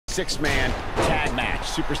Six-man tag match.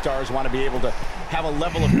 Superstars want to be able to have a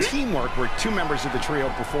level of teamwork where two members of the trio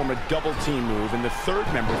perform a double team move, and the third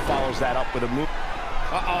member follows that up with a move.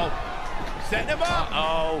 Uh-oh. Setting him up.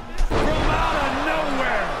 Uh-oh. From out of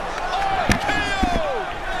nowhere. RKO!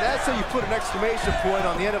 That's how you put an exclamation point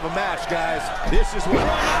on the end of a match, guys. This is what...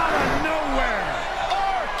 From out of nowhere.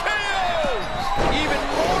 RKO! Even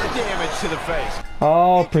more damage to the face.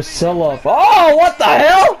 Oh, Priscilla. Oh, what the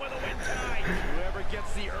hell?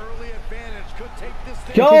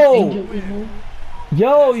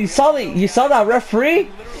 Yo, you saw that referee?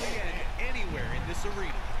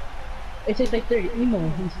 It says like they're emo.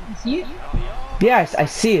 You see it? Yes, I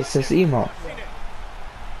see it says emo.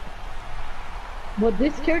 Well,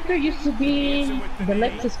 this character used to be the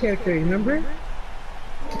Lexus character, remember?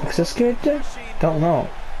 Lexus character? Don't know.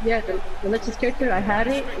 Yeah, the Lexus character, I had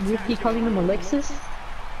it. You keep calling him Alexis.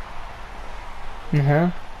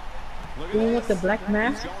 Uh-huh. The one with the black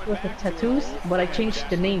mask with the tattoos, but I changed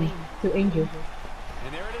the name to Angel.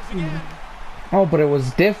 Oh, but it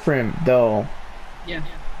was different though. Yeah.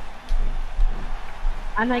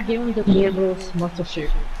 And I gave him the Gabriel's muscle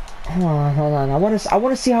shirt. Hold on. I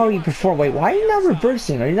wanna see how he perform. Wait, why are you not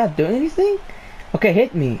reversing? Are you not doing anything? Okay,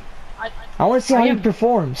 hit me. I wanna see how he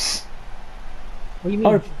performs. What do you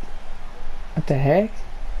mean? What the heck?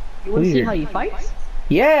 You wanna see how he fights?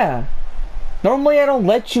 Yeah. Normally I don't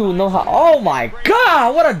let you know how. Oh my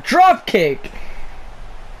god, what a drop kick!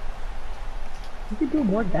 You could do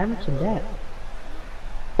more damage than that.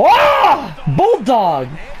 Oh! Bulldog!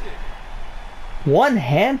 One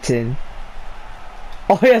Hampton.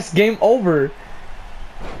 Oh yes, game over.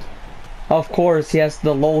 Of course, he has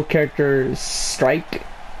the LOL character Strike.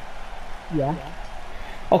 Yeah.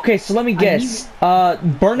 Okay, so let me guess.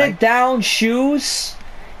 Burn It Down, Shoes,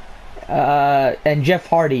 and Jeff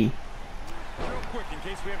Hardy.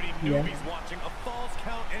 Yeah.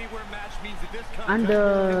 And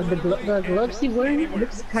the gloves he wearing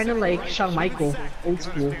looks kind of like Shawn Michaels, old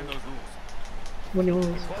school. When it was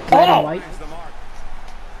red and white.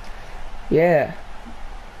 Yeah.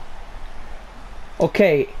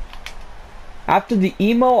 Okay. After the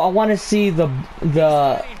emo, I want to see the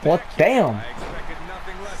what? Damn.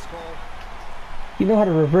 You know how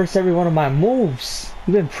to reverse every one of my moves.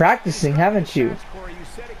 You've been practicing, haven't you?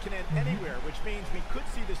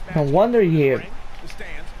 No wonder you.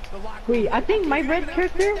 Wait, I think my red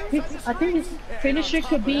character, I think his finisher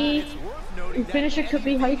could be,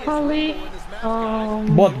 how you call it?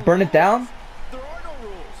 What? Burn It Down?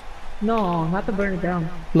 No, not to burn it down.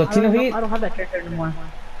 Latino Heat? I don't have that character anymore.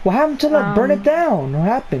 What happened to that Burn It Down? What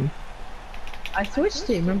happened? I switched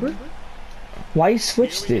it, remember? Why you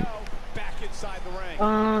switched it?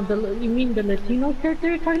 You mean the Latino character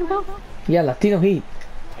you're talking about? Yeah, Latino Heat.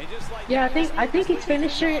 Yeah, I think his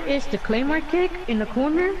finisher is the Claymore kick in the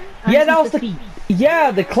corner. Yeah, that was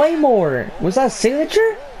the Claymore. Was that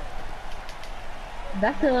signature?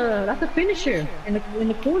 That's a finisher in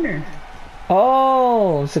the corner.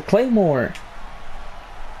 Oh, it's a Claymore.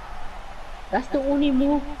 That's the only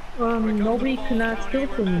move nobody cannot steal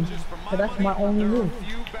from me. But that's my only move.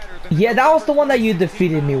 Yeah, that was the one that you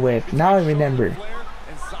defeated me with. Now I remember.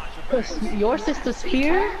 Because yours is the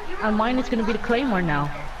spear, and mine is gonna be the Claymore now.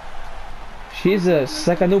 Jesus, it's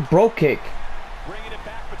like a new bro kick.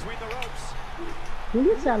 Who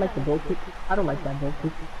you say I like the bro kick? I don't like that bro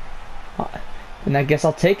kick. And I guess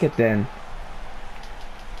I'll take it then.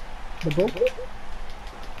 The bro kick?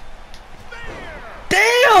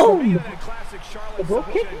 Damn! The bro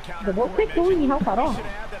kick? The bro kick don't even help at all.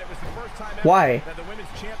 Why?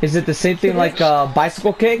 Is it the same thing like a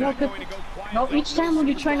bicycle kick? No, each time when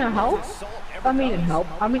you're trying to help,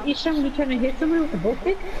 each time when you're trying to hit someone with a bro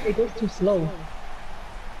kick, it goes too slow.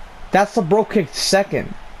 That's the bro kick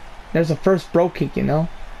second. There's a first bro kick, you know?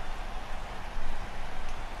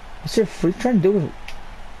 What's your freak trying to do with it?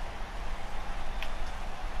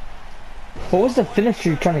 What was the finisher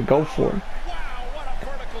you're trying to go for?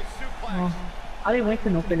 I didn't wait for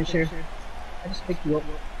no finisher. I just picked you up.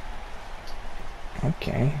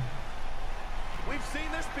 Okay.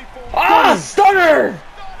 Ah, stunner!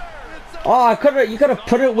 Oh, you could have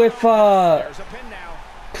put it with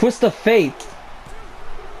Twist of Fate.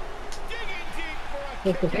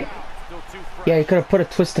 Twist of Fate? Yeah, you could have put a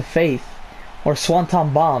Twist of Faith or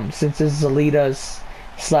Swanton Bomb since this is Alita's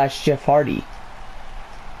 / Jeff Hardy.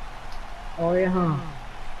 Oh yeah, huh?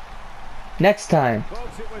 Next time.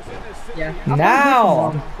 Yeah.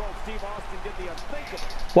 Now.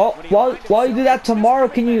 Well, while you do that tomorrow,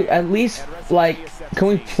 can you at least can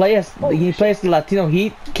you play as the Latino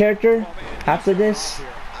Heat character after this?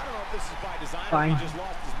 Fine.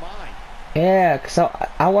 Yeah, cause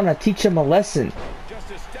I want to teach him a lesson.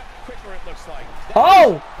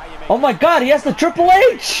 Oh! Oh my god, he has the Triple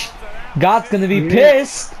H! God's gonna be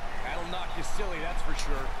pissed. That'll knock you silly, that's for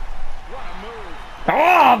sure. What a move.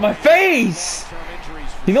 Ah, my face!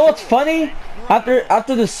 You know what's funny?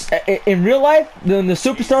 After this, in real life, when the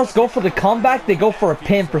superstars go for the comeback, they go for a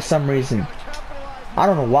pin for some reason. I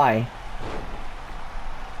don't know why.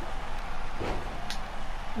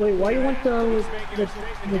 Wait, why you want the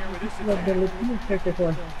Latino character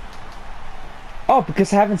for? Oh,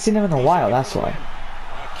 because I haven't seen him in a while, that's why.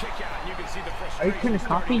 Are you trying to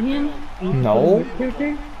copy him? No.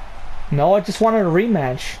 Character? No, I just wanted a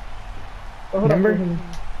rematch. Oh, Remember?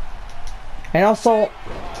 And also,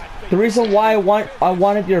 the reason why I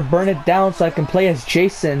wanted you to burn it down so I can play as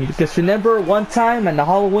Jason, because remember one time in the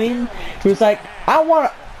Halloween, he was like, I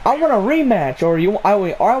want a rematch, or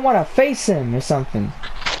I want to face him or something.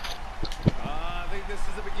 I think this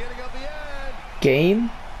is the beginning of the end. Game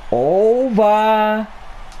over.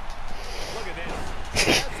 Look at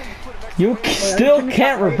this. You still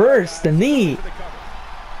can't reverse the knee.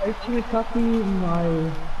 Are you trying to copy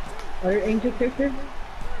my other angel character?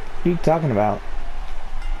 What are you talking about?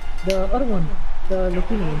 The other one, the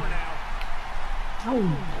Latino one. Oh.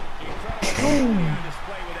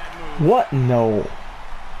 What? No.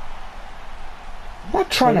 I'm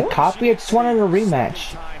not trying to copy, I just wanted a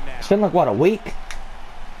rematch. It's been like, what, a week?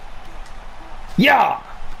 Yeah!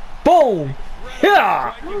 Boom!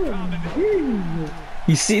 Yeah!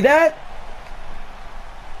 You see that?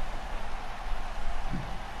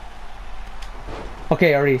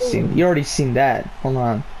 Okay, you already seen that. Hold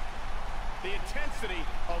on. The intensity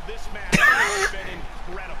of this match has been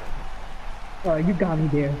incredible. Oh, you got me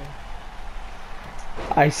there.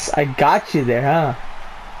 I got you there, huh?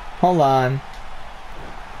 Hold on.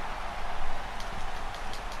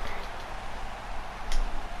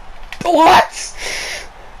 What?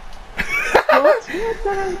 What?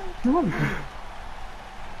 No. Look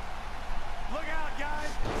out, guys.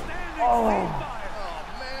 Standing fire. Oh,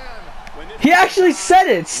 man. He actually said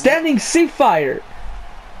it! Standing sea fire!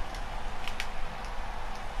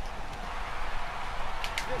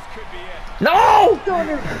 This could be it. No!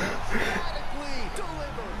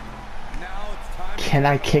 Now it's time. Can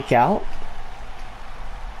I kick out?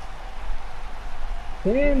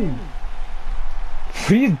 Pin.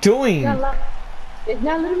 What are you doing? It's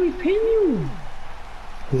not letting me pin you.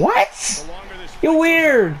 What? You're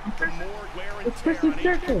weird. It's just a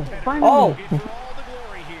circle. Finally. Oh.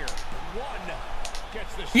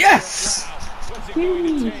 Yes! Pin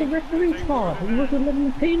me. It's a referee spot. He wasn't letting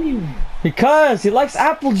me pin you. Because he likes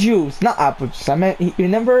apple juice. Not apple juice. I meant, you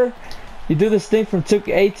remember? You do this thing from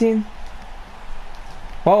 2K18?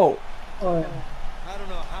 Oh. I don't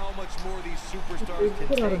know how much more these superstars can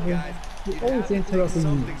Get out of take, here. guys. You always interrupting me.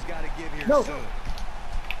 Something's got to give here No. soon.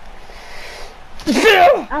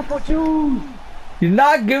 Apple juice. You're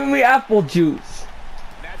not giving me apple juice.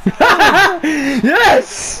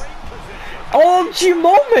 Yes! OMG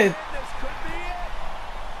moment!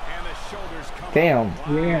 Damn.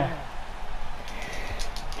 Yeah.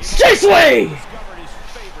 J-Sway!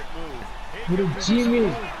 Little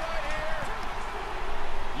Jimmy.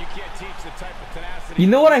 You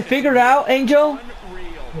know what I figured out, Angel?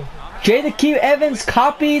 Jada Keith Evans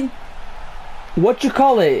copied, what you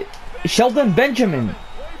call it, Sheldon Benjamin.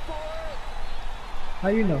 How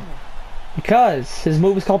you know? Because his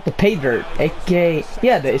move is called the Pay Dirt, aka,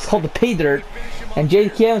 yeah, it's called the Pay Dirt, and Jada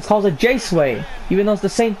Keith Evans calls it J-Sway, even though it's the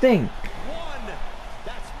same thing.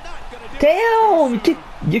 Damn,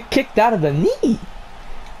 you kicked out of the knee.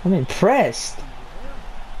 I'm impressed.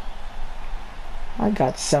 I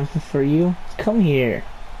got something for you. Come here.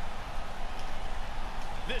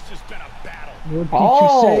 This has been a battle. What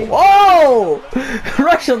did you say? Oh!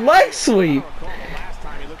 Russian leg sweep. Last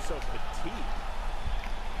time he looked so petite.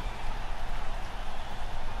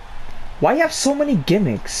 Why you have so many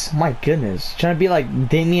gimmicks? My goodness. Trying to be like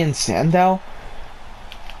Damien Sandow?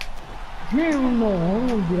 Hell no, I don't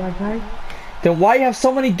want to be that guy. Then why you have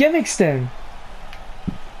so many gimmicks then?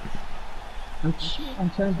 I'm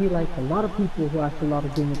trying to be like a lot of people who have a lot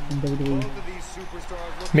of gimmicks in WWE.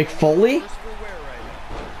 Mick Foley?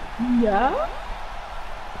 Yeah?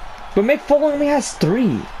 But Mick Foley only has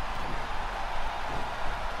 3.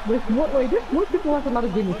 Wait, there's more people who have a lot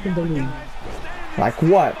of gimmicks in WWE. Like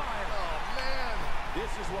what?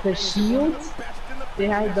 The Shields, they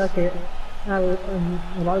had like a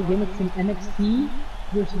lot of gimmicks in NXT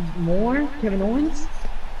versus more Kevin Owens.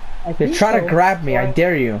 They try to grab me, I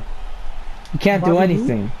dare you. You can't do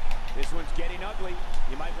anything. This one's getting ugly.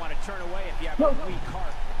 You might want to turn away if you have a weak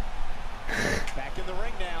heart. Back in the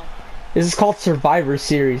ring now. This is called Survivor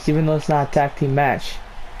Series, even though it's not a tag team match.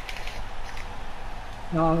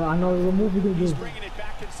 No, I know what move we gonna do.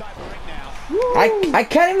 I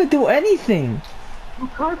can't even do anything.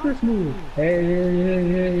 Carter's move.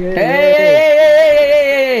 Hey.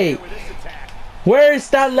 Hey! Where's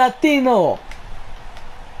that Latino?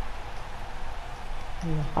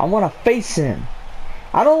 I want to face him.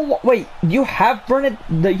 I don't wait. You have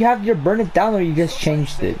you have your burn it down, or you just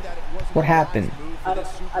changed it? What happened? I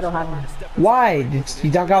don't have him. Why? You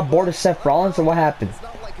got bored of Seth Rollins, or what happened?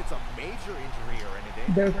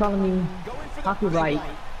 They're calling me copyright.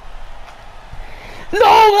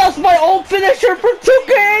 No, that's my old finisher from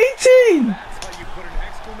 2K18.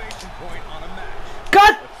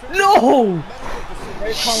 God, no!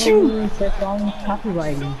 They're calling Shoot! me Seth Rollins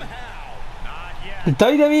copywriting. The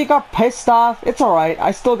WWE got pissed off. It's alright.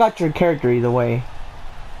 I still got your character either way.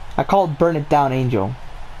 I called Burn It Down Angel.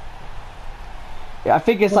 I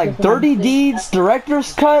think it's like Dirty Deeds,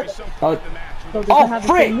 Director's Cut. So Oh,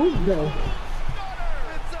 frick!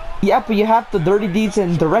 Yeah, but you have the Dirty Deeds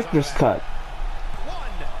and Director's Cut.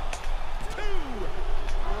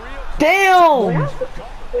 Damn! Wait,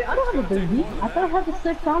 I don't have a dirty. I thought I had the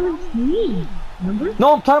Seth Rollins knee. Remember?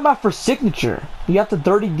 No, I'm talking about for signature. You have the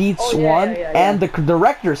Dirty Deeds one and the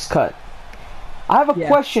Director's Cut. I have a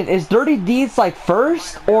question. Is Dirty Deeds like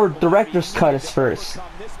first or Director's Cut is first?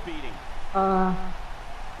 I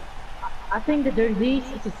think the Dirty Deeds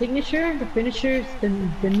is the signature, the finisher's the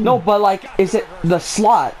knee. No, but like, is it the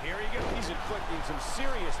slot?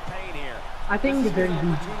 I think the Dirty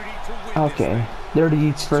Deeds. Okay, Dirty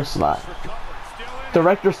Deeds first slot.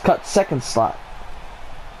 Director's Cut second slot.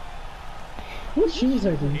 Whose shoes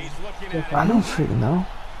are these? I don't freaking know.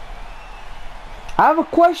 I have a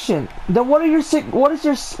question. Then what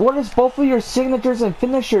is both of your signatures and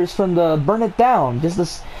finishers from the Burn It Down? Just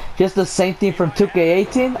the same thing from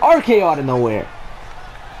 2K18? RKO out of nowhere.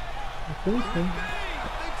 I think so.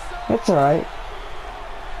 That's alright.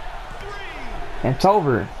 It's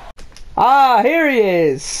over. Ah, here he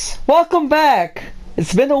is. Welcome back.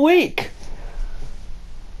 It's been a week.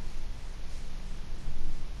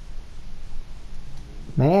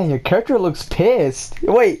 Man, your character looks pissed.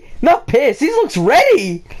 Wait, not pissed. He looks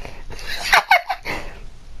ready.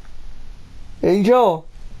 Angel,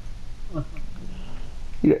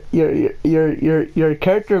 your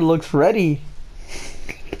character looks ready.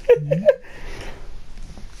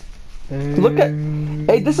 Look at.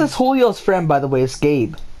 Hey, this is Julio's friend, by the way. It's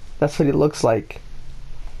Gabe. That's what he looks like.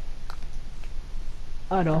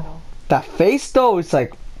 I know. That face, though, it's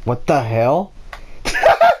like, what the hell?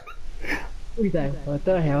 What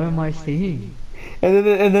the hell am I seeing? And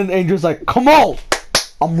then Angel's like, come on!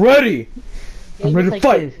 I'm ready! I'm ready to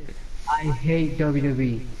fight! I hate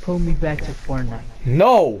WWE. Pull me back to Fortnite.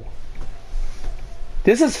 No!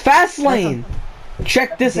 This is Fastlane!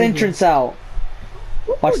 Check this entrance out.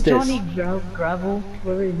 Watch this. Johnny Gravel,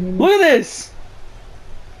 whatever his name is. Look at this!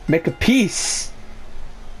 Make a piece.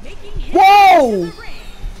 Whoa!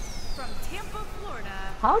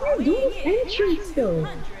 How do you do this entrance though?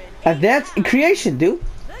 Advanced creation, dude.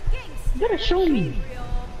 You gotta show me.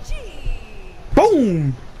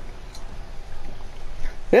 Boom!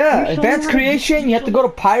 Yeah, advanced creation, you have to go to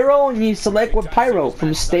Pyro and you select what Pyro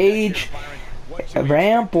from stage,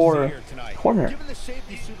 ramp, or corner.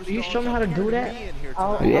 Will you show me how to do that?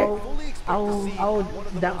 I'll how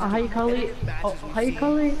you call it? How you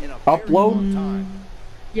call it? Upload?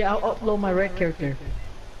 Yeah, I'll upload my red character.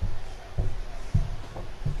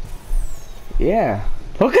 Yeah.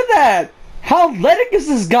 Look at that! How athletic is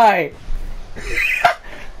this guy?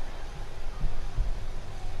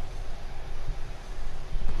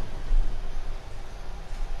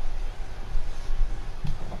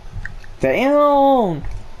 Damn!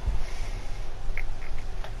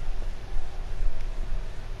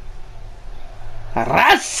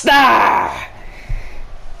 Rasta!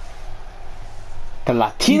 The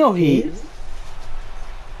Latino heat.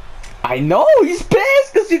 I know, he's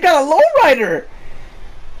pissed because you got a lowrider!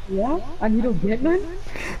 Yeah? And you don't get none?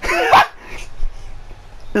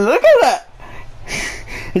 Look at that!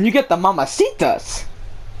 And you get the mamacitas!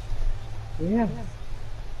 Yeah.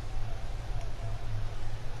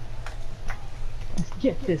 Let's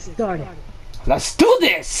get this started. Let's do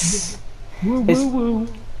this! Woo woo woo.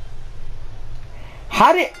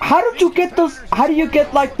 How did you get those? How do you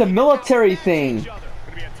get like the military thing?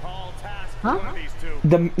 Huh?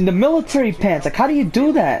 The military pants, like how do you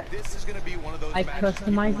do that? I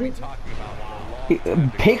customize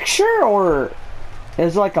it. Picture or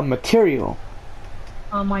is it like a material?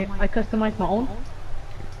 I customize my own.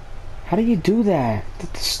 How do you do that?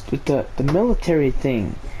 With the military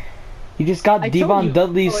thing? You just got Devon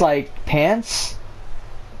Dudley's like pants?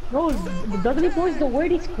 No, the Dudley boys don't wear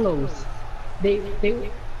these clothes. they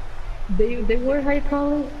wear, how you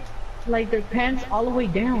call it, like their pants all the way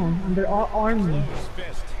down and they're all army.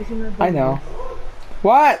 I know.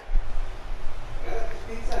 What?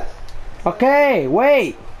 Okay,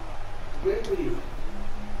 wait.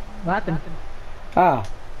 What happened? Ah,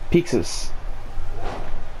 pizzas.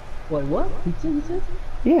 What? Pizza, he says?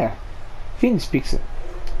 Yeah, Phoenix pizza.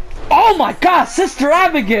 Oh my God, Sister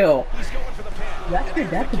Abigail! That's your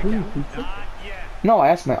dad to bring you pizza? No, I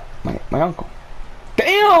asked my uncle.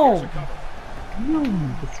 Damn!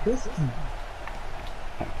 Disgusting.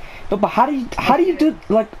 No, but how do you do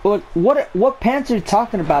like what pants are you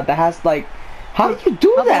talking about that has like? How do you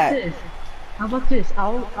do that? How about this?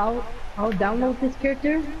 I'll download this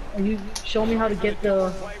character and you show me how to get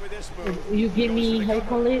the. You give me, how you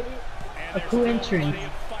call it, a cool entrance.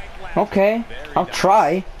 Okay, I'll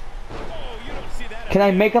try. Can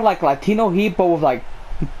I make it like Latino Heat but with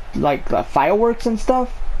like fireworks and stuff?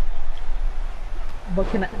 But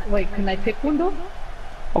can I pick one though?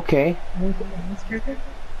 Okay. This character?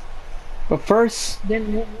 But first.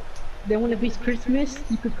 Then when it be Christmas,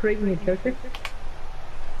 you could create me a character.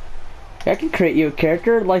 I can create you a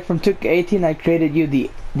character. Like from 2k18, I created you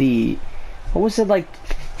the what was it, like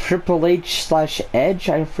Triple H / Edge?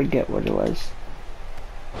 I forget what it was.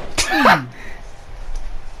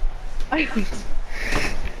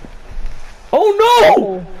 Oh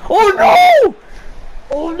no! Oh no!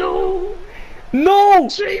 Oh no! No!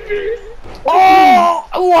 Oh!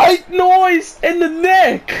 White noise in the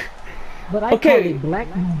neck! But I call it black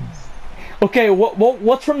noise. Okay,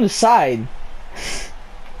 what's from the side?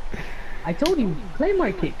 I told you,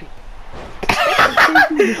 Claymore kick.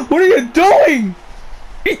 What are you doing?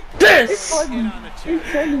 Eat this! It's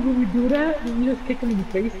funny when we do that, and you just kick him in the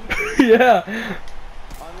face. Yeah.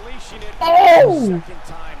 Oh!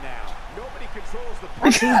 I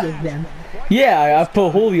do this then. Yeah, I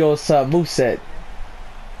put Julio's moveset.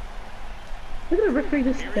 Look at the referee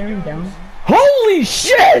just staring down. Holy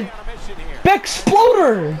shit!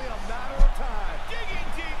 Bexploder!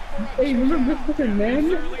 Hey, remember Mr.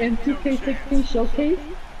 Man and 2k16 showcase?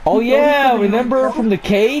 Oh yeah, remember from the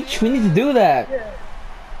cage? We need to do that. Here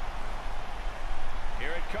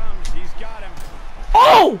it comes. He's got him.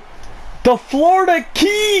 Oh! The Florida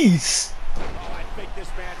Keys! Oh, I think this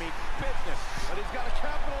man means business, but he's got to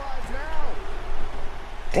capitalize now.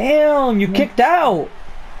 Damn, you kicked out.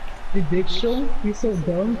 The Big Show, he's so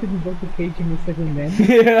dumb because he broke the cage in Mr. Man.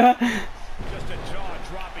 Yeah. Just a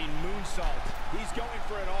jaw-dropping moonsault. He's going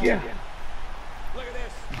for it all. Yeah. Look at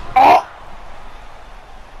this. Oh!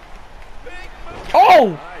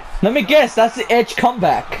 Oh! Let me guess, that's the Edge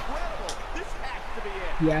comeback. This has to be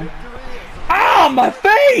it. Yeah. Ah, my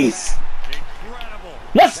face! Incredible.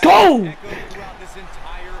 Let's go! Echoed throughout this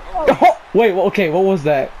entire Oh, wait, okay, what was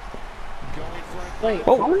that? going for it. Wait,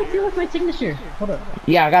 Oh. I want to see what's my signature. Hold up.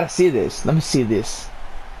 Yeah, I gotta see this. Let me see this.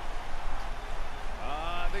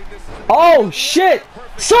 I think this is a Oh, shit!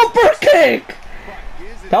 Super kick!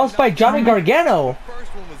 That was by Johnny Gargano.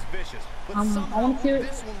 first one was vicious, but I want to see it.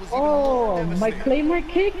 this one was Oh, my Claymore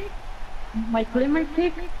kick? My Claymore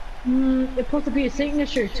kick? It's supposed to be a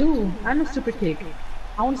signature too. And a super kick.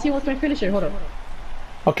 I want to see what's my finisher. Hold up.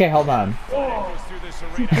 Okay, hold on. goes through this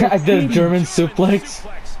arena. I did a German suplex.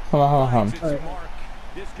 Hold on. It's mark.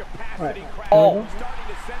 This capacity crowd Oh. starting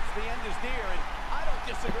to sense the end is near, and I don't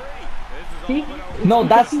disagree. This is See? all but over. No,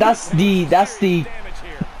 that's the Damage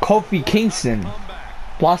here. Kofi Kingston.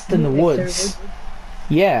 Lost in the Woods.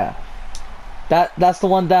 Yeah. That's the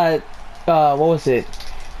one that what was it?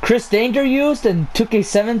 Chris Danger used in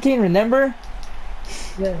 2K17, remember?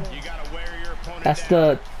 Yeah. You gotta wear your opponent That's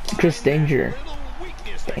down. the Chris Danger. Little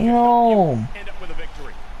weakness that can Damn. end up with a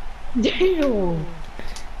victory. Damn.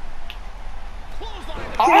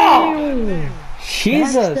 Oh! Damn.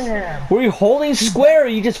 Jesus! Backstab. Were you holding square or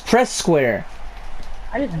you just press square?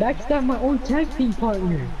 I just backstabbed my own tag team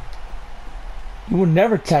partner. You were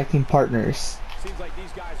never tag team partners. Seems like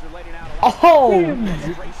these guys are letting out a lot Oh! Damn.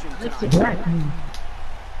 Let's distract me.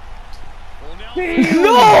 Damn.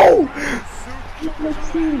 No!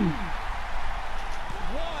 Let's see.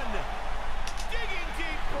 one. Digging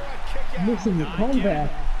deep for a kick out. Missing the comeback.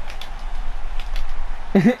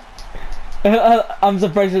 I'm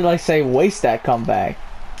surprised you like say waste that comeback.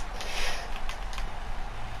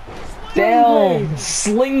 Damn!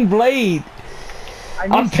 Sling blade!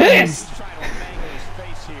 I'm pissed! Trying to mangle his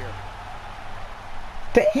face here.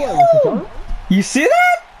 Damn! You see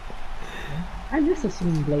that? I miss a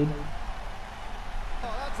swing blade.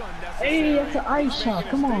 Oh, that's unnecessary. Hey, that's an ice shot.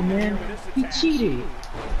 Come on, man. He cheated.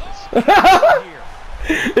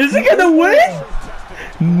 Is he gonna win?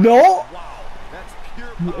 No! Wow, that's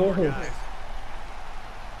pure You power, owe guys.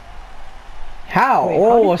 How? Wait, Oh,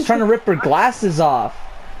 how I did was you trying to put- rip her glasses off.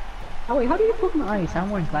 Oh wait, how do you put my eyes? I'm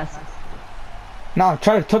wearing glasses. No, I'm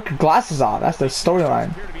trying to take her glasses off. That's the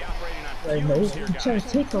storyline. Wait, no, I'm trying to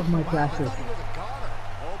take off my glasses.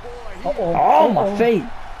 Uh-oh. Oh, my fate.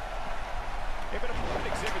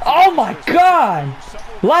 Oh my god!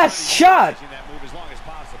 Last shot!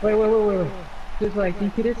 Wait. This is what I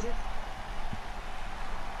think it is.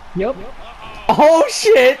 Yup. Oh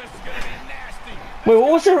shit! Wait,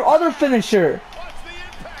 what was her other finisher?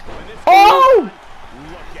 Oh!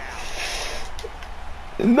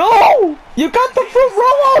 No! You got the front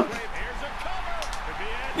roll up!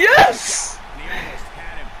 Yes!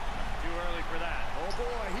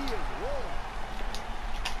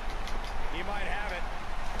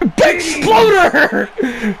 Big exploder!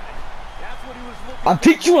 I'll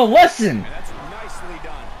teach you a lesson! That's nicely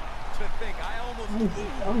done. To think, I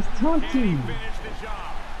I was taunting.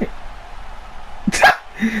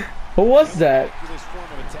 What was that? this form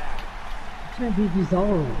of attack. I'm trying to be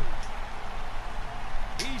dissolved.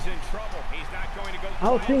 He's in trouble. He's not going to go.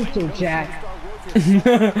 I'll think so, Jack.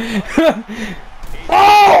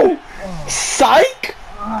 Oh! Psych!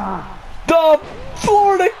 Ah. The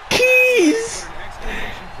Florida Keys!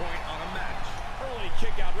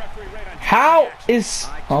 How is...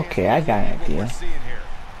 Okay, I got an idea.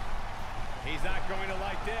 He's not going to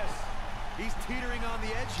like this. He's teetering on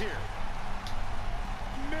the edge here.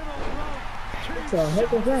 What the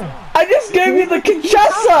heck was that? I just gave you the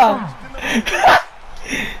Kinshasa!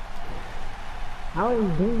 How are you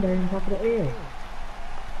doing that on top of the air?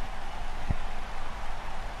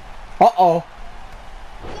 Uh-oh.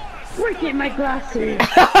 Freaking my glasses! It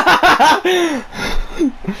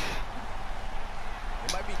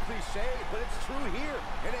might be cliche, but it's true here.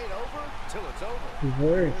 It ain't over till it's over.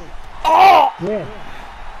 Reverse. Oh! Yeah.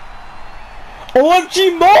 OMG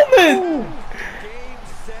moment! Ooh. Game,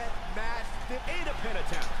 set, match, ain't a pin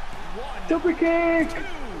attempt. One, Super kick! 2,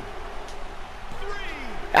 3.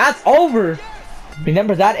 That's over.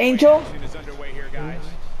 Remember that, Angel? Is underway here, guys.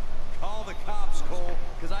 Call the cops, Cole.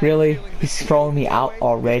 'Cause I have a Really? feeling He's this throwing me out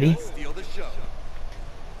already? steal the show.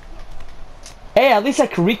 Hey, at least I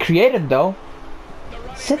can recreate him, though.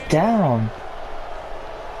 Sit down.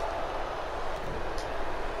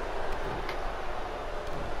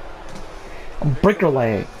 Break her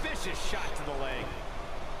leg. Vicious shot to the leg.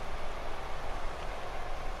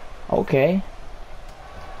 Okay.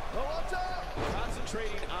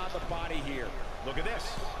 Concentrating on the body here. Look at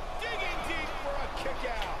this. Digging deep for a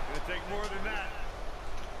kick out. Gonna take more than that.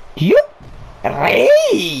 Yup.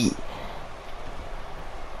 Hey.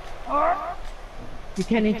 You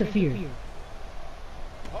can't interfere.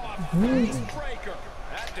 Breaker.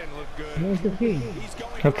 That didn't look good. No interfere. He's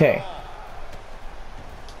going Okay.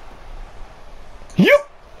 Yup.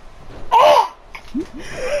 Oh!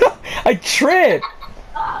 I tripped.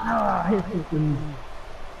 Ah, his freaking.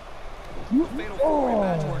 Fatal four-way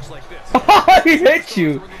match works like this. He hit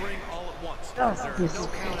you. Through the ring all at once. That's There are just. no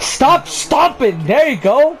counters. Stop stomping. There you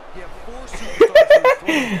go. You have 4 superstars who are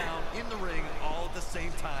thrown down in the ring all at the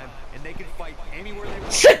same time, and they can fight anywhere they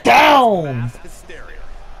want. Sit down. Mass hysteria.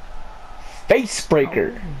 Face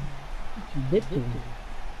breaker. Lifting.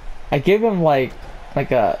 I gave him like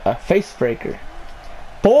a face breaker.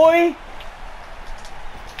 Boy.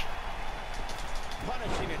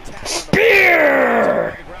 punishing attack.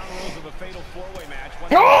 Spear. The ground rules of a fatal four-way match.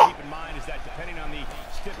 One Oh! thing to keep in mind is that depending on the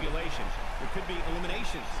stipulation, there could be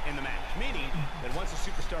eliminations in the match, meaning that once a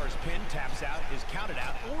superstar is pinned, taps out, is counted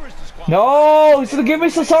out, or is disqualified. No, he's gonna give me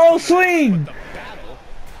Cesaro swing. The battle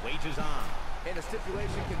wages on. And a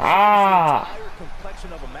stipulation can Ah. change the entire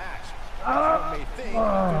complexion of a match. One may think a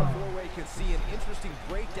four-way can see an interesting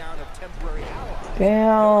breakdown of temporary allies.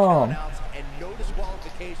 Damn. Countouts and no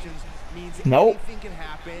disqualifications means Nope. anything can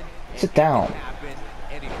happen. Sit down. Can happen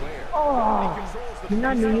anywhere. Oh, you're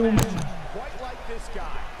not new. Quite like this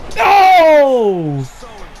guy. Oh! So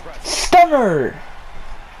impressive. Stunner.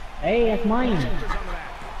 Hey, that's mine. And the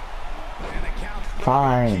count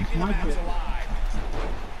Fine. remains alive.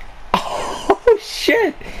 Oh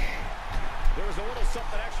shit. There was a little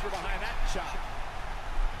something extra behind that shot.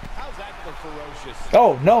 How's that for ferocious?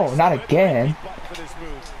 Oh no, not again. For this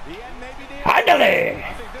move. The end maybe the end. Finally.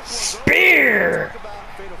 Spear. Talk about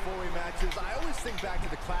fatal four-way matches. I always think back to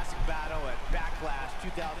the classic battle at Backlash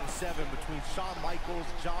 2007 between Shawn Michaels,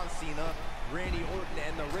 John Cena, Randy Orton,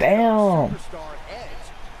 and the Damn. superstar Edge.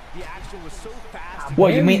 The action was so fast.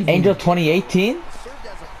 What, you mean Angel 2018? Served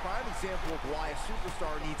as a prime example of why a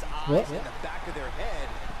superstar needs eyes What? in the back of their head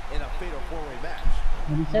in a fatal four-way match.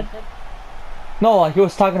 What you said? No, like he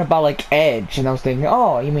was talking about like Edge, and I was thinking,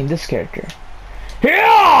 oh, you mean this character?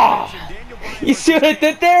 Yeah! You see what I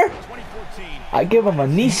did there? 2014 I give him a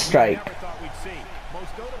knee strike.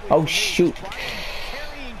 Oh shoot.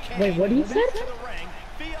 Wait, what did he say?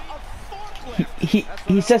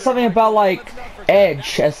 He said something about like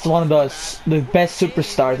Edge as one of the best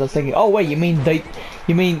superstars. I was thinking, oh wait, you mean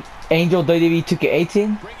Angel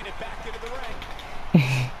WWE2k19?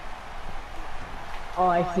 Oh,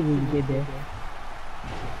 I see what you did there.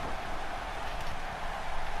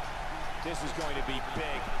 This is going to be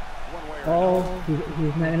big. One way or Oh,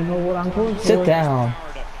 he's not gonna know what I'm going for. Sit down.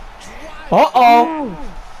 Uh-oh!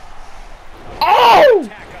 Oh!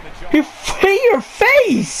 He hit your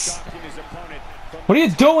face! What are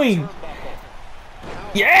you doing?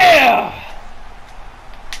 Yeah!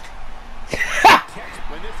 Ha!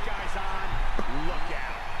 when this guy's on, look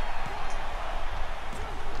out.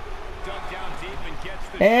 Dug down deep and gets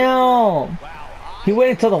the Damn! He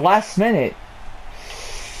waited until the last minute.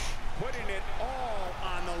 putting it all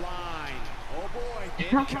on the line. Oh boy,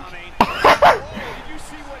 incoming. Oh, did you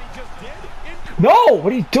see what he just did? No!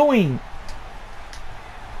 What are you doing?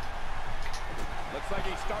 Looks like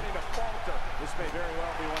he's starting to falter. This may very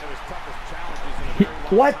well be one of his toughest challenges in a very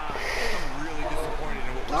long What? time. I'm really disappointed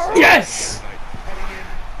in what we're seeing. Yes!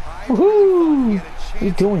 Woohoo! What are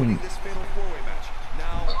you doing? This fatal four-way match.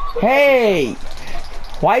 Now, Hey!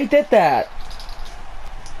 Why you did that?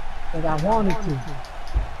 But I wanted to.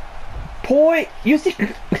 Boy, you see...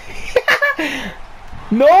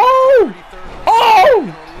 No! Oh!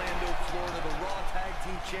 Orlando, Florida, the Raw Tag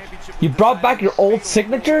Team Championship. You brought back your old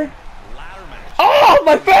signature? Ladder match. Oh,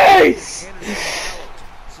 my face!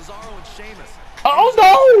 Cesaro and Sheamus. Oh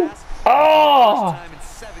no! Oh! Time in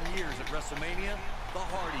 7 years at WrestleMania, the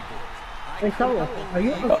Hardy Boys. Wait, so, are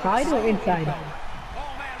you outside or inside?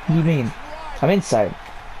 What do you mean? I'm inside.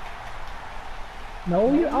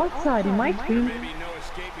 No, you're outside in my screen. Maybe no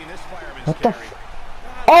escaping this fireman's What the carry.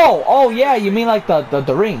 Oh, yeah, you mean like the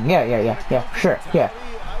ring. Yeah, sure, yeah.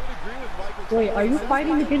 Wait, are you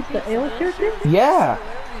fighting against the L character? Yeah.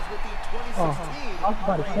 Oh, I was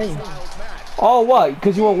about to say. Oh, what?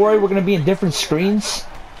 Because you were worried we're gonna be in different screens?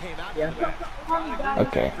 Yeah.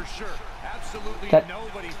 Okay. For sure. Absolutely That-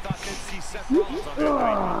 nobody thought they'd see Seth Rollins on their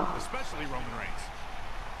way, especially Roman Reigns.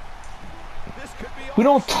 This could be We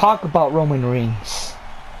don't talk about Roman Reigns.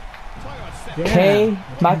 Yeah. Okay,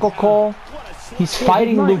 Michael Cole, he's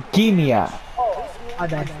fighting leukemia. My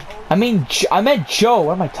bad. I meant Joe.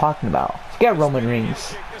 What am I talking about? Forget Roman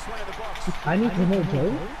Reigns. I need to know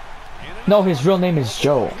Joe. No, his real name is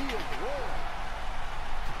Joe.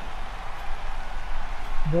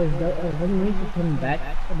 Boy, Roman Reigns is coming back.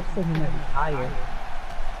 It looks like he might retire.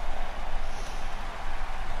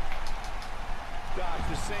 Dodge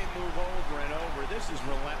the same move over and over. This is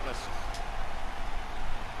relentless.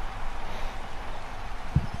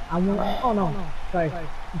 Oh no, sorry.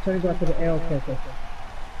 I'm trying to go after the L character.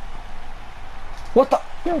 What the?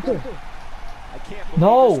 Character. I can't believe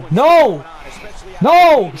No, this one's no, going on, especially after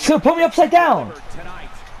no! He's gonna put me upside down. tonight.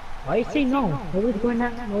 Why you say no? Nobody's going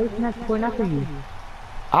after. Nobody's not going after you.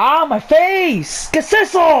 Ah, my face! ¿Qué es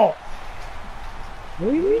eso? What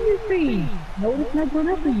do you mean you're free? Nobody's not going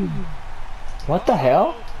after you. What the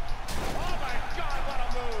hell? Oh my God, what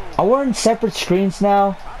a move! Are we in separate screens now?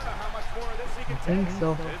 I don't know how much more of this he can I think take.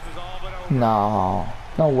 so. This is all but over. No,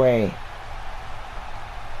 no way.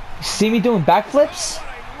 You see me doing backflips? What a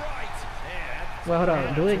right! Yeah, Well, hold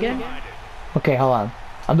on. Do it again? Okay, hold on.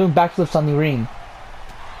 I'm doing backflips on the ring.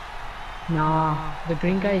 Nah, the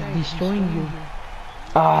green guy is destroying you.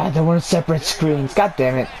 Ah, they were in separate screens. God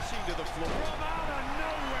damn it. crashing to the floor. From out of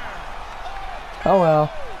nowhere. Oh well.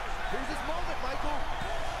 Here's his moment, Michael.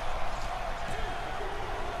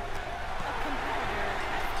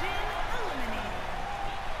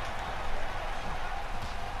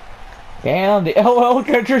 Damn, the LL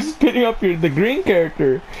character is spitting up the green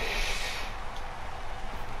character.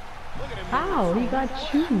 How? He got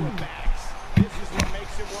you. This is what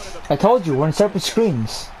makes him one of the I told you, we're in separate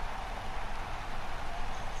screens.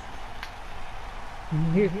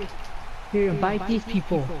 Here, invite these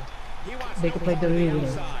people. They can play the real.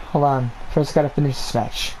 Hold on. First gotta finish this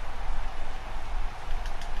match.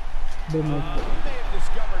 Boom. He may have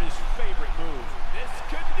discovered his favorite move. This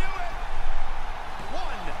could do it. 1,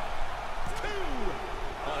 2.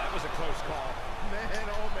 Oh, that was a close call. Man,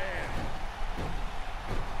 oh man.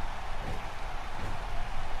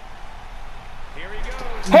 Here he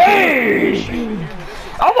goes. Hey!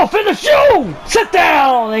 I'm gonna finish you! Sit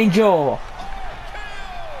down, Angel!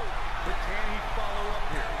 But can he follow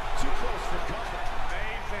up here? Too close for comfort.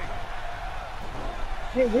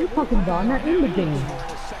 Amazing. Hey, we're talking about not in the game.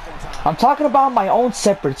 I'm talking about my own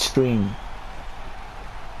separate screen.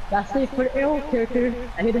 That's it for the L character.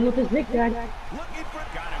 I hit him with his zigzag. Looking for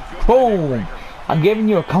got him good. Boom! I'm giving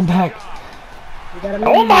you a comeback.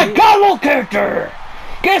 Oh my god, little character!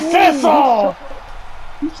 Get eso!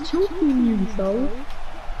 He's choking you, so.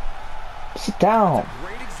 Sit down.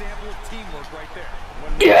 Great example of teamwork right there.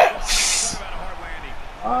 Yes!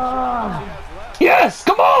 Ah. Yes,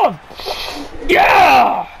 come on!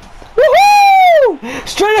 Yeah! Woohoo!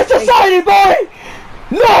 Straight to society, boy!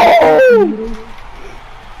 No!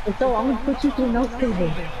 So I'm gonna put you through no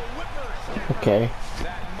table. Okay.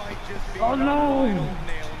 Oh no!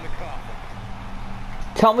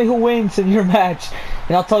 Tell me who wins in your match,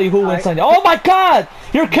 and I'll tell you who wins on you. Oh my god!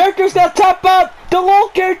 Your character's gonna tap out the low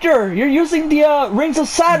character! You're using the Rings of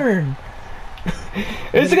Saturn!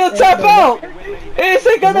 Is it gonna tap out? Is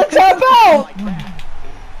it gonna tap out?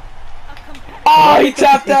 Oh, he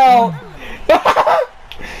tapped out!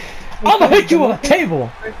 I'm gonna hit you with a table!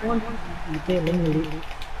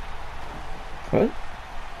 What?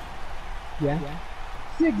 Yeah.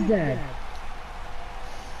 Zigzag.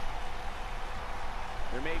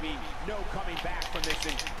 There may be no coming back from this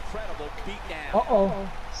incredible beatdown. Uh-oh.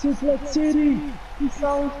 Suplex City. He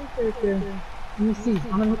saw it there. Let me see.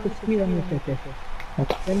 I'm gonna hit the speed on your character. What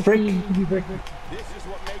the Let me frick? see if you break it. This is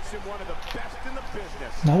what makes him one of the best in the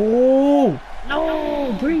business. No!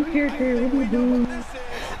 No! Green character, what are you doing?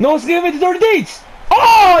 No, it's giving me the 30 deeds!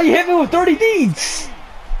 Oh, you hit me with 30 deeds!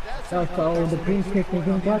 So the green character is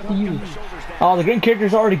going to you. Oh, the green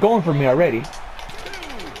character's already going for me already.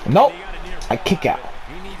 Nope. I kick out.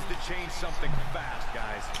 He needs to change something fast,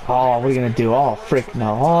 guys. Oh, what are you gonna do? Oh, frick,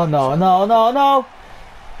 no. Oh, no, no, no, no.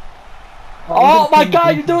 Oh my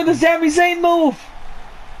god, you're doing the Sami Zayn move!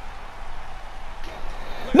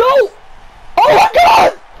 No! Oh my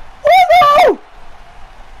god! Oh no!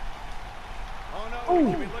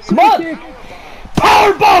 Come on!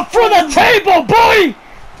 Powerbomb for the table, boy!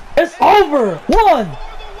 It's over! 1,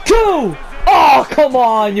 2! Oh, come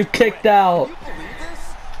on, you kicked out!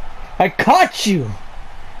 I caught you!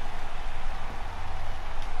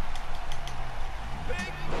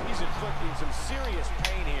 He's inflicting some serious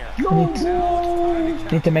pain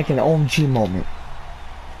here. Need to make an OMG moment.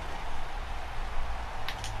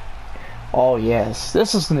 Oh yes,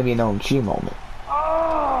 this is gonna be an OMG moment.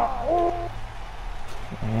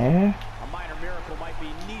 Yeah. A minor miracle might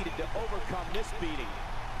be needed to overcome this beating.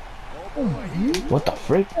 What the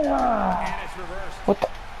frick? And it's reversed. What the?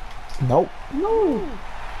 Nope. No!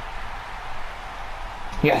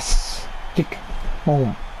 Yes. Kick.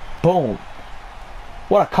 Boom. Boom.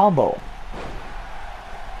 What a combo.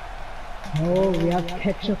 Oh, we have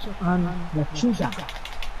ketchup on the sugar.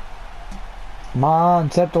 Come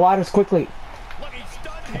on, set up the ladders quickly. Look, he's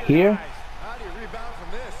stunned Here. guys. How do you rebound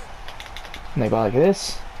from this? And they go like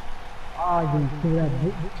this. Oh, you do that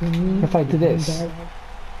to me. If I do this.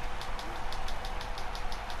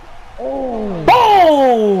 Oh!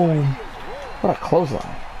 Boom! What a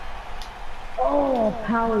clothesline. Oh,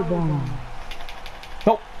 power bomb.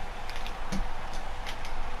 Nope.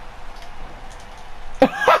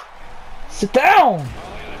 Sit down!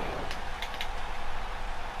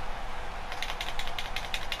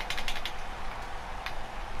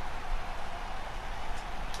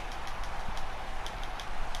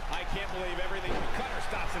 I can't believe everything. The cutter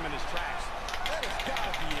stops him in his tracks. That has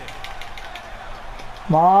got to be it.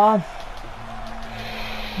 Come on.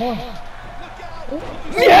 Oh.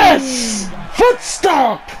 Yes! Foot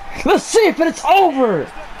stomp! Let's see if it's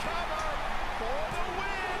over!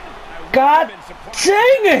 God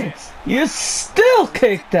dang it! You still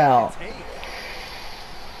kicked out!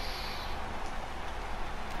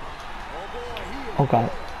 Oh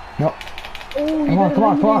god. No. Oh, Come on, come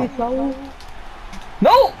on, come on.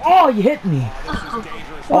 No! Oh, you hit me!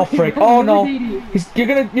 Oh frick! Oh no! You're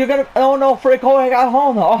gonna. Oh no, frick! Oh my god!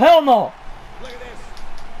 Oh no! Oh hell no!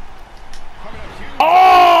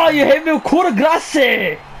 Oh, you hit me with coup de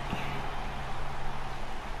grace!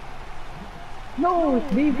 No,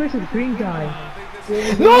 it's me versus green guy.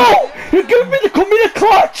 No! You give me the comedic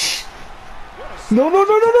clutch! No, no,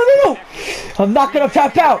 no, no, no, no, no! I'm not gonna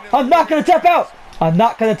tap out! I'm not gonna tap out! I'm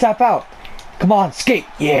not gonna tap out! Come on, skate!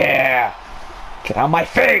 Yeah! Get out of my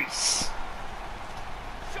face!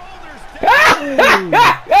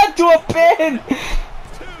 To a pin!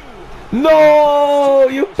 No!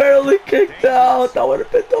 You barely kicked out! That would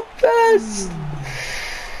have been the best!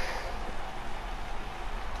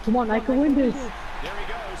 Come on, I can win this. There he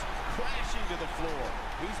goes, crashing to the floor.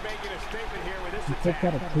 He's making a statement here with this Take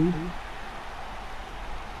attack. that a 2.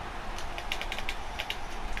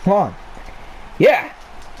 Come on. Yeah!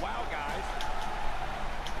 Wow, guys.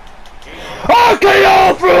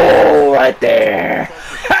 RKO through right there!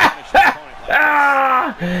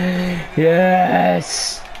 Ah!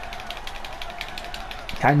 Yes!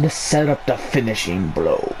 Time to set up the finishing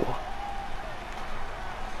blow.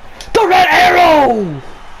 The red arrow!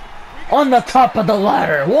 On the top of the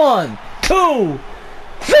ladder. 1, 2,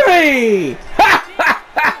 3!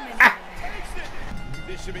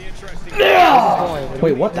 This should be interesting.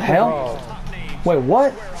 Wait, what the hell? Wait,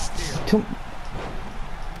 what? Who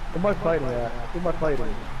am I fighting at? Who am I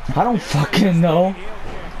fighting? I don't fucking know.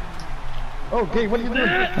 Oh, Gabe, what are you doing?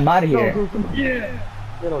 I'm out of here.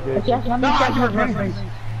 Get on, Gabe. Yes, I'm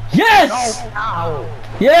Yes!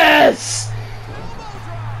 Yes!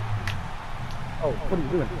 Oh, what are you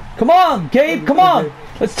doing? Come on, Gabe, come on!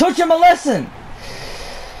 Let's teach him a lesson!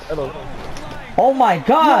 Hello. Oh my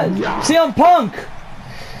god! CM Punk!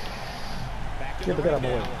 Get the bed out of my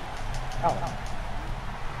way. Ow.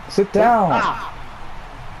 Sit down.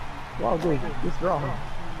 Wow, Gabe, you're strong.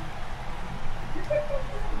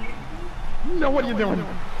 No, what are you doing?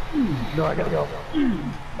 No, I gotta go.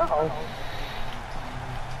 Uh-oh.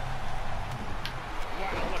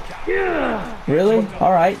 Yeah. Really?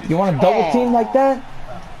 Alright, you want a double team like that?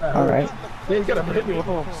 Alright. Yeah, you gotta hit me with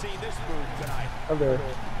him. I'm there.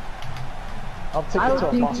 I'll take you to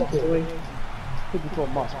a moss pit. Take you to a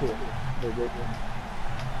moss pit. There you go.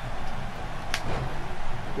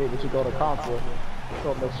 Okay, we should go to concert.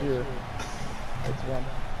 Go next year. Next one.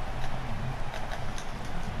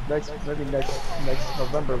 Maybe next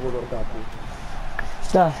November we'll go to concert.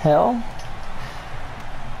 The hell?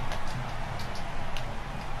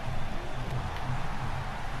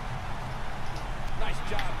 Nice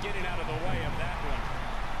job getting out of the way of that one.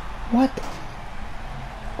 What?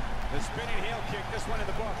 The spinning heel kick, this one in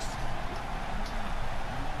the books.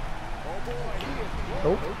 Oh boy, he is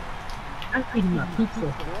Nope. I'm eating my pizza.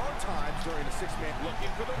 there are times during the six-man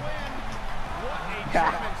looking for the win. What a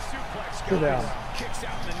German suplex Sit goes. down. Kicks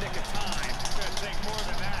out in the nick of time. Gonna take more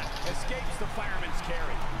than that. Escapes the fireman's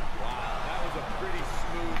carry. Wow, that was a pretty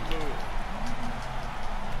smooth move.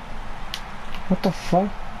 What the fuck?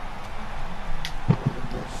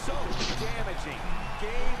 So damaging.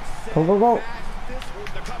 Game, set, Go, go, go. match. This was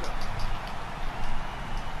the cover.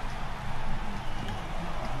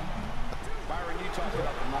 Byron, you talked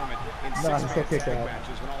about the moment in No, I'm still six-man kicked tag out.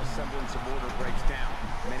 matches when all semblance of order breaks down.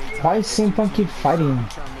 Many times Why is CM Punk keep fighting?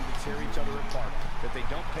 determined to tear each other apart, that they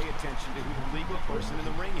don't pay attention to who the legal person in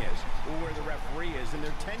the ring is or where the referee is in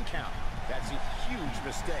their 10 count. That's a huge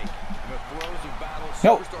mistake. In the throes of battle,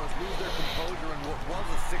 Nope. superstars lose their composure in what was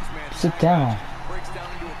a six-man Sit tag down. match breaks down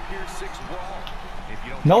into a pure six brawl. If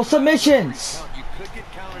you don't No get the submissions. count, you could get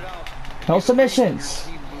counted out. No Your submissions.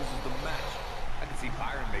 team loses the match. I can see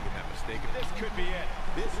Byron making that mistake. This could be it.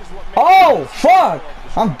 This is what Oh, fuck!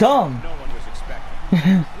 I'm dumb. no one was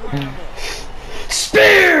expecting.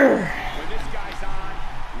 Spear! When this guy's on,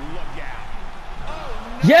 look out.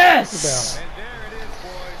 Oh, no. Yes! And there it is,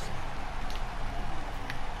 boys.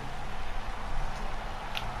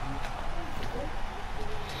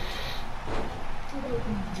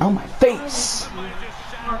 On my face. Somebody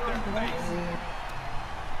just shot their face.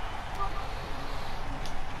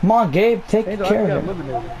 Come on, Gabe, take Angel, I care got of him.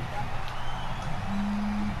 eliminated.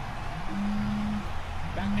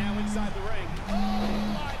 Back now inside the ring. Oh,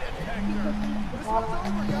 lie detector. This one's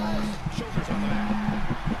over, guys. Shoulders on the back.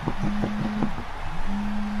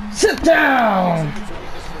 Sit down! This for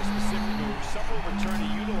a specific move. Some will return to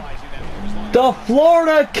utilizing that move as long as The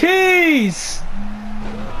Florida Keys!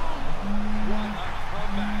 what a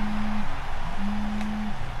comeback.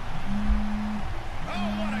 Oh,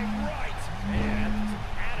 what a right. And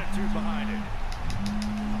attitude behind it.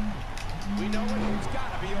 We know it. It's got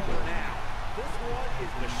to be over now. This one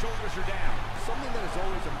is the shoulders are down. Something that is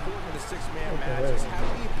always important in a six-man match is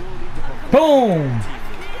having the ability to perform. Boom!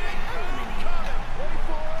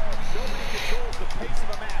 Nobody controls the pace of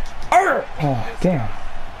a match. Oh, damn.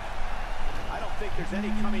 I don't think there's any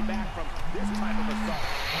coming back from this type of assault.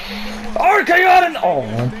 RKO!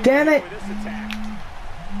 Oh, damn it! This attack.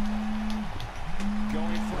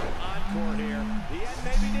 Going for an encore here. The end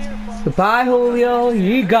may be near, folks. Goodbye, Julio.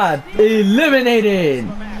 You got eliminated.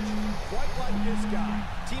 Quite like this guy.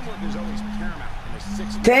 Teamwork is always paramount in a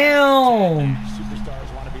six-man Damn! superstars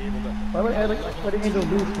want to be able to. Why would Angel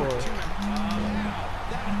lose for?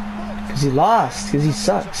 Because he lost. Because he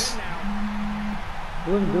sucks.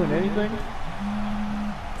 He wasn't doing anything? Real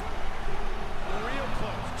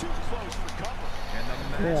close, too close for cover. And the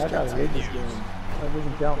match Yeah, I gotta hate this game. That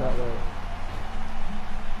doesn't count that way.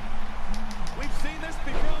 We've seen this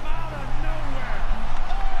become out of nowhere.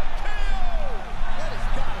 KO! That has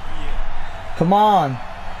got to be it. Come on.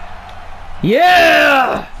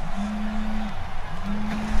 Yeah!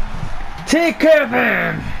 Take care of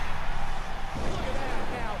him! Look at that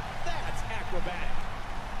now. That's acrobatic.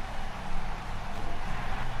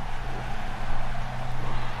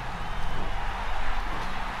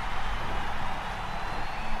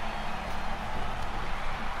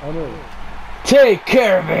 I know. Take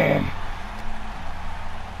care of him.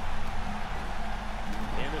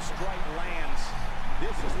 And the strike lands.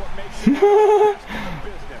 This is what makes you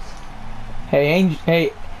business.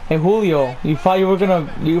 Hey, Julio, you thought you were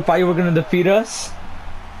gonna defeat us?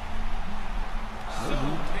 So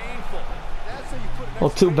painful. That's how you put an Well,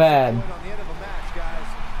 too bad. on the end of a match, guys.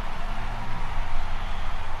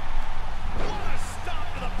 What a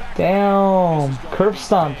stop to the back. Damn, curb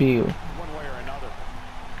stomp you. One way or another.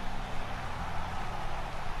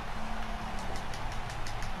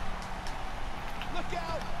 Look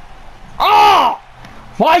out. Oh!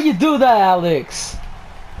 Why you do that, Alex?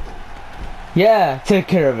 Yeah, take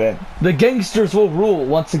care of it. The gangsters will rule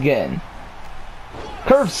once again.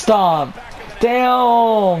 Curb stomp.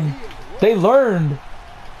 Damn. They learned.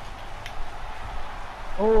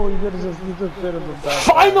 Oh, he's a bit of a bad.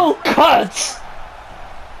 Final cuts.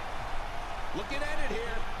 Looking at it here.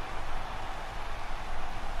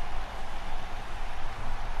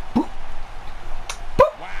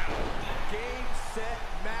 Wow. Game, set,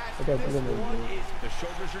 match. Okay, This okay, one okay. is The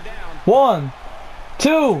shoulders are down. 1, 2.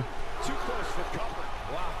 Too close for cover.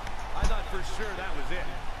 Wow. I thought for sure that was it.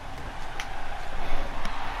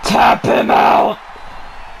 Tap him out.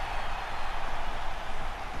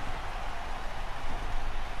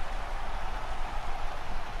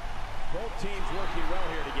 Both teams working well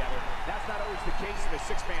here together. That's not always the case in a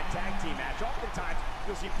six-man tag team match. Oftentimes,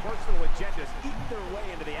 you'll see personal agendas eat their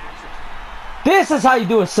way into the action. This is how you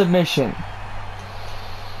do a submission.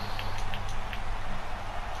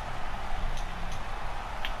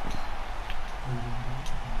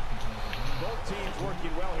 Both teams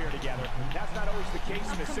working well here together. That's not always the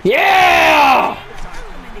case in a six-man Yeah! tag team match.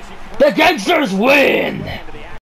 Oftentimes, you'll see The gangsters win. into